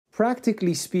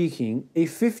practically speaking, a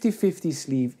 50-50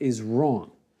 sleeve is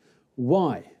wrong.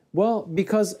 Why? Well,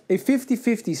 because a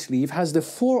 50-50 sleeve has the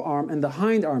forearm and the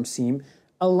hind arm seam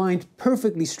aligned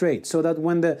perfectly straight, so that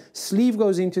when the sleeve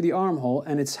goes into the armhole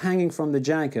and it's hanging from the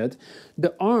jacket,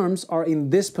 the arms are in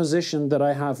this position that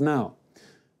I have now.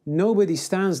 Nobody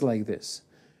stands like this.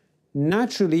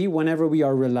 Naturally, whenever we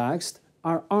are relaxed,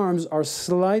 our arms are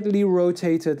slightly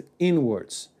rotated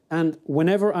inwards. And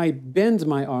whenever I bend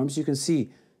my arms, you can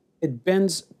see it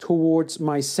bends towards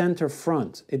my center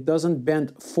front. It doesn't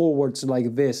bend forwards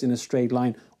like this in a straight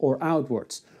line or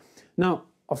outwards. Now,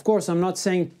 of course, I'm not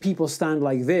saying people stand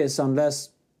like this unless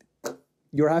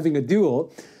you're having a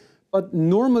duel, but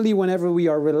normally whenever we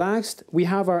are relaxed, we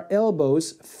have our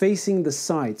elbows facing the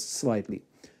sides slightly.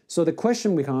 So the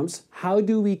question becomes, how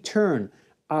do we turn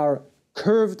our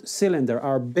curved cylinder,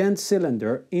 our bent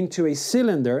cylinder, into a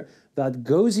cylinder that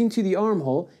goes into the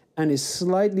armhole and is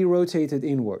slightly rotated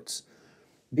inwards?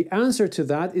 The answer to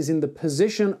that is in the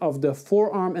position of the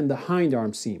forearm and the hind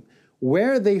arm seam.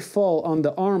 Where they fall on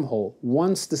the armhole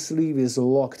once the sleeve is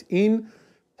locked in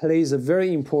plays a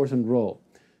very important role.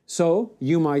 So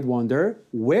you might wonder,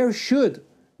 where should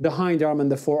the hind arm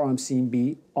and the forearm seam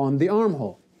be on the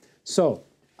armhole? So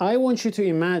I want you to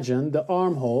imagine the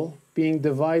armhole being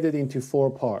divided into 4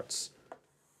 parts.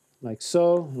 Like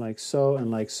so,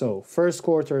 and like so. First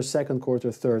quarter, second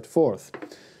quarter, third, fourth.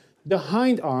 The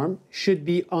hind arm should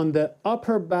be on the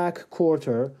upper back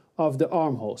quarter of the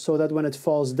armhole, so that when it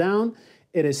falls down,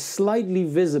 it is slightly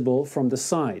visible from the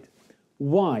side.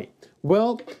 Why?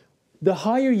 Well, the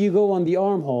higher you go on the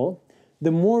armhole,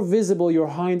 the more visible your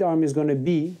hind arm is going to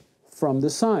be from the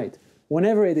side.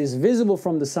 Whenever it is visible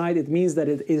from the side, it means that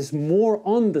it is more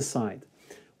on the side.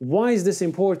 Why is this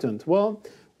important? Well,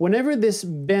 whenever this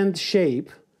bent shape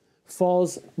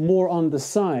falls more on the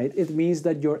side, it means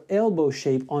that your elbow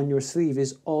shape on your sleeve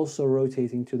is also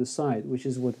rotating to the side, which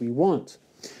is what we want.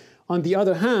 On the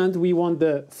other hand, we want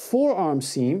the forearm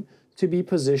seam to be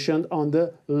positioned on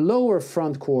the lower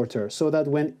front quarter, so that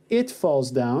when it falls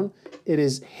down, it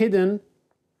is hidden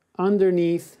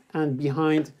underneath and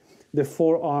behind the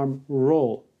forearm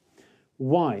roll.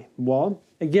 Why? Well,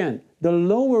 again, the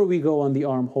lower we go on the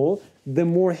armhole, the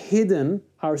more hidden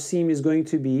our seam is going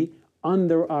to be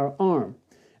under our arm.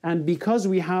 And because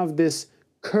we have this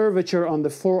curvature on the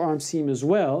forearm seam as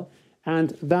well,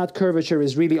 and that curvature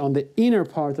is really on the inner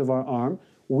part of our arm,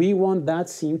 we want that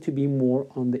seam to be more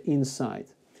on the inside.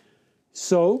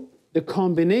 So the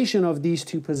combination of these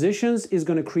two positions is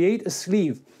going to create a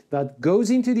sleeve that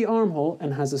goes into the armhole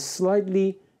and has a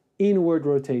slightly inward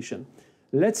rotation.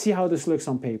 Let's see how this looks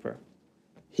on paper.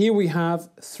 Here we have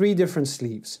 3 different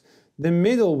sleeves. The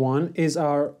middle one is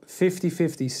our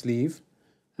 50-50 sleeve,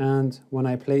 and when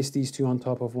I place these two on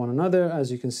top of one another,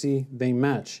 as you can see, they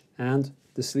match, and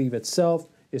the sleeve itself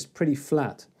is pretty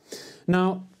flat.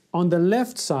 Now, on the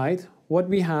left side, what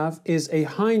we have is a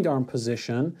hind arm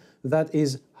position that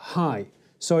is high.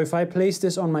 So if I place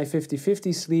this on my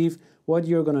 50-50 sleeve, what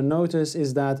you're going to notice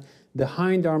is that the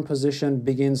hind arm position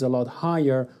begins a lot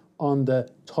higher on the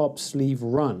top sleeve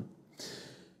run.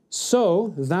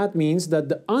 So that means that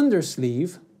the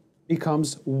undersleeve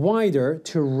becomes wider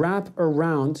to wrap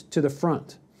around to the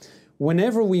front.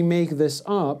 Whenever we make this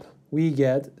up, we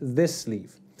get this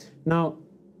sleeve. Now,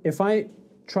 if I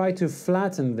try to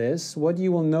flatten this, what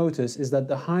you will notice is that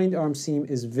the hind arm seam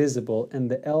is visible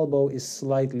and the elbow is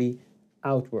slightly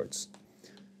outwards.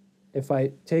 If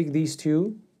I take these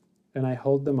two and I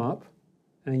hold them up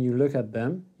and you look at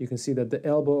them, you can see that the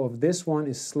elbow of this one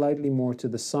is slightly more to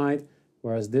the side,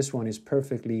 whereas this one is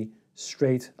perfectly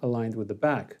straight aligned with the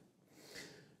back.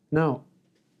 Now,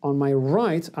 on my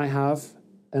right, I have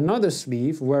another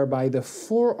sleeve whereby the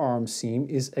forearm seam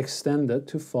is extended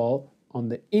to fall on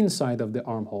the inside of the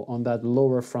armhole, on that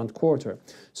lower front quarter.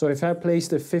 So if I place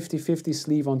the 50-50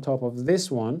 sleeve on top of this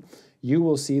one, you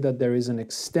will see that there is an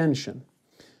extension.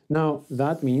 Now,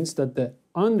 that means that the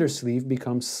undersleeve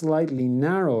becomes slightly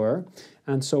narrower,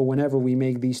 and so whenever we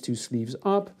make these two sleeves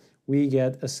up, we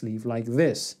get a sleeve like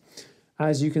this.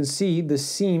 As you can see, the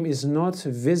seam is not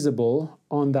visible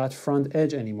on that front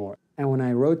edge anymore. And when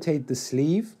I rotate the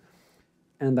sleeve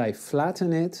and I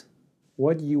flatten it,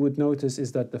 what you would notice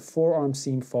is that the forearm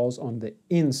seam falls on the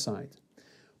inside.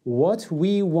 What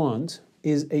we want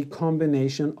is a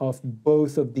combination of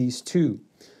both of these two.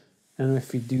 And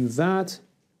if we do that,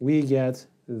 we get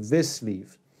this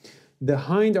sleeve. The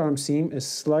hind arm seam is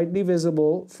slightly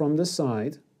visible from the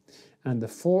side, and the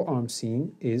forearm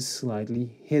seam is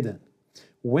slightly hidden.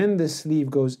 When the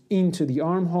sleeve goes into the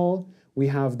armhole, we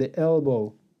have the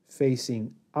elbow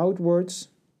facing outwards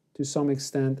to some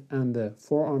extent and the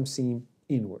forearm seam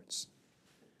inwards.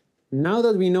 Now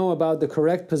that we know about the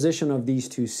correct position of these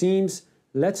two seams,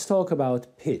 let's talk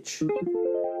about pitch.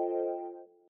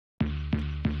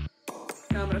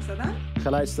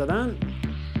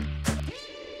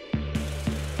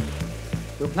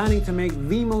 We're planning to make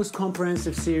the most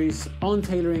comprehensive series on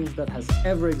tailoring that has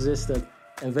ever existed,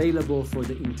 available for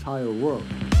the entire world.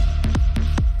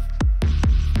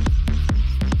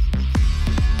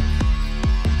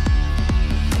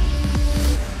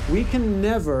 We can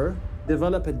never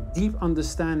develop a deep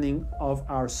understanding of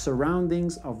our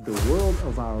surroundings, of the world,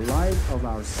 of our life, of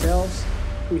ourselves,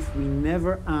 if we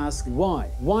never ask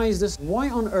why. Why is this? Why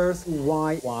on earth?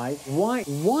 Why?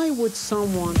 Why would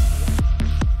someone...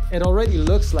 It already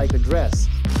looks like a dress.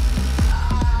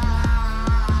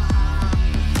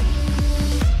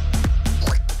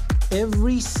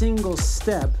 Every single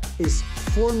step is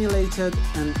formulated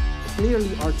and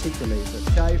clearly articulated.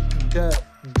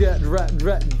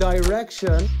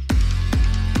 Direction.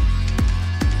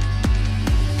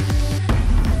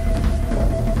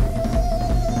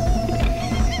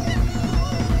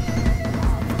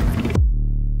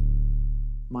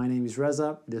 My name is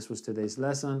Reza. This was today's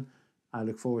lesson. I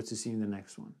look forward to seeing the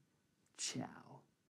next one. Ciao.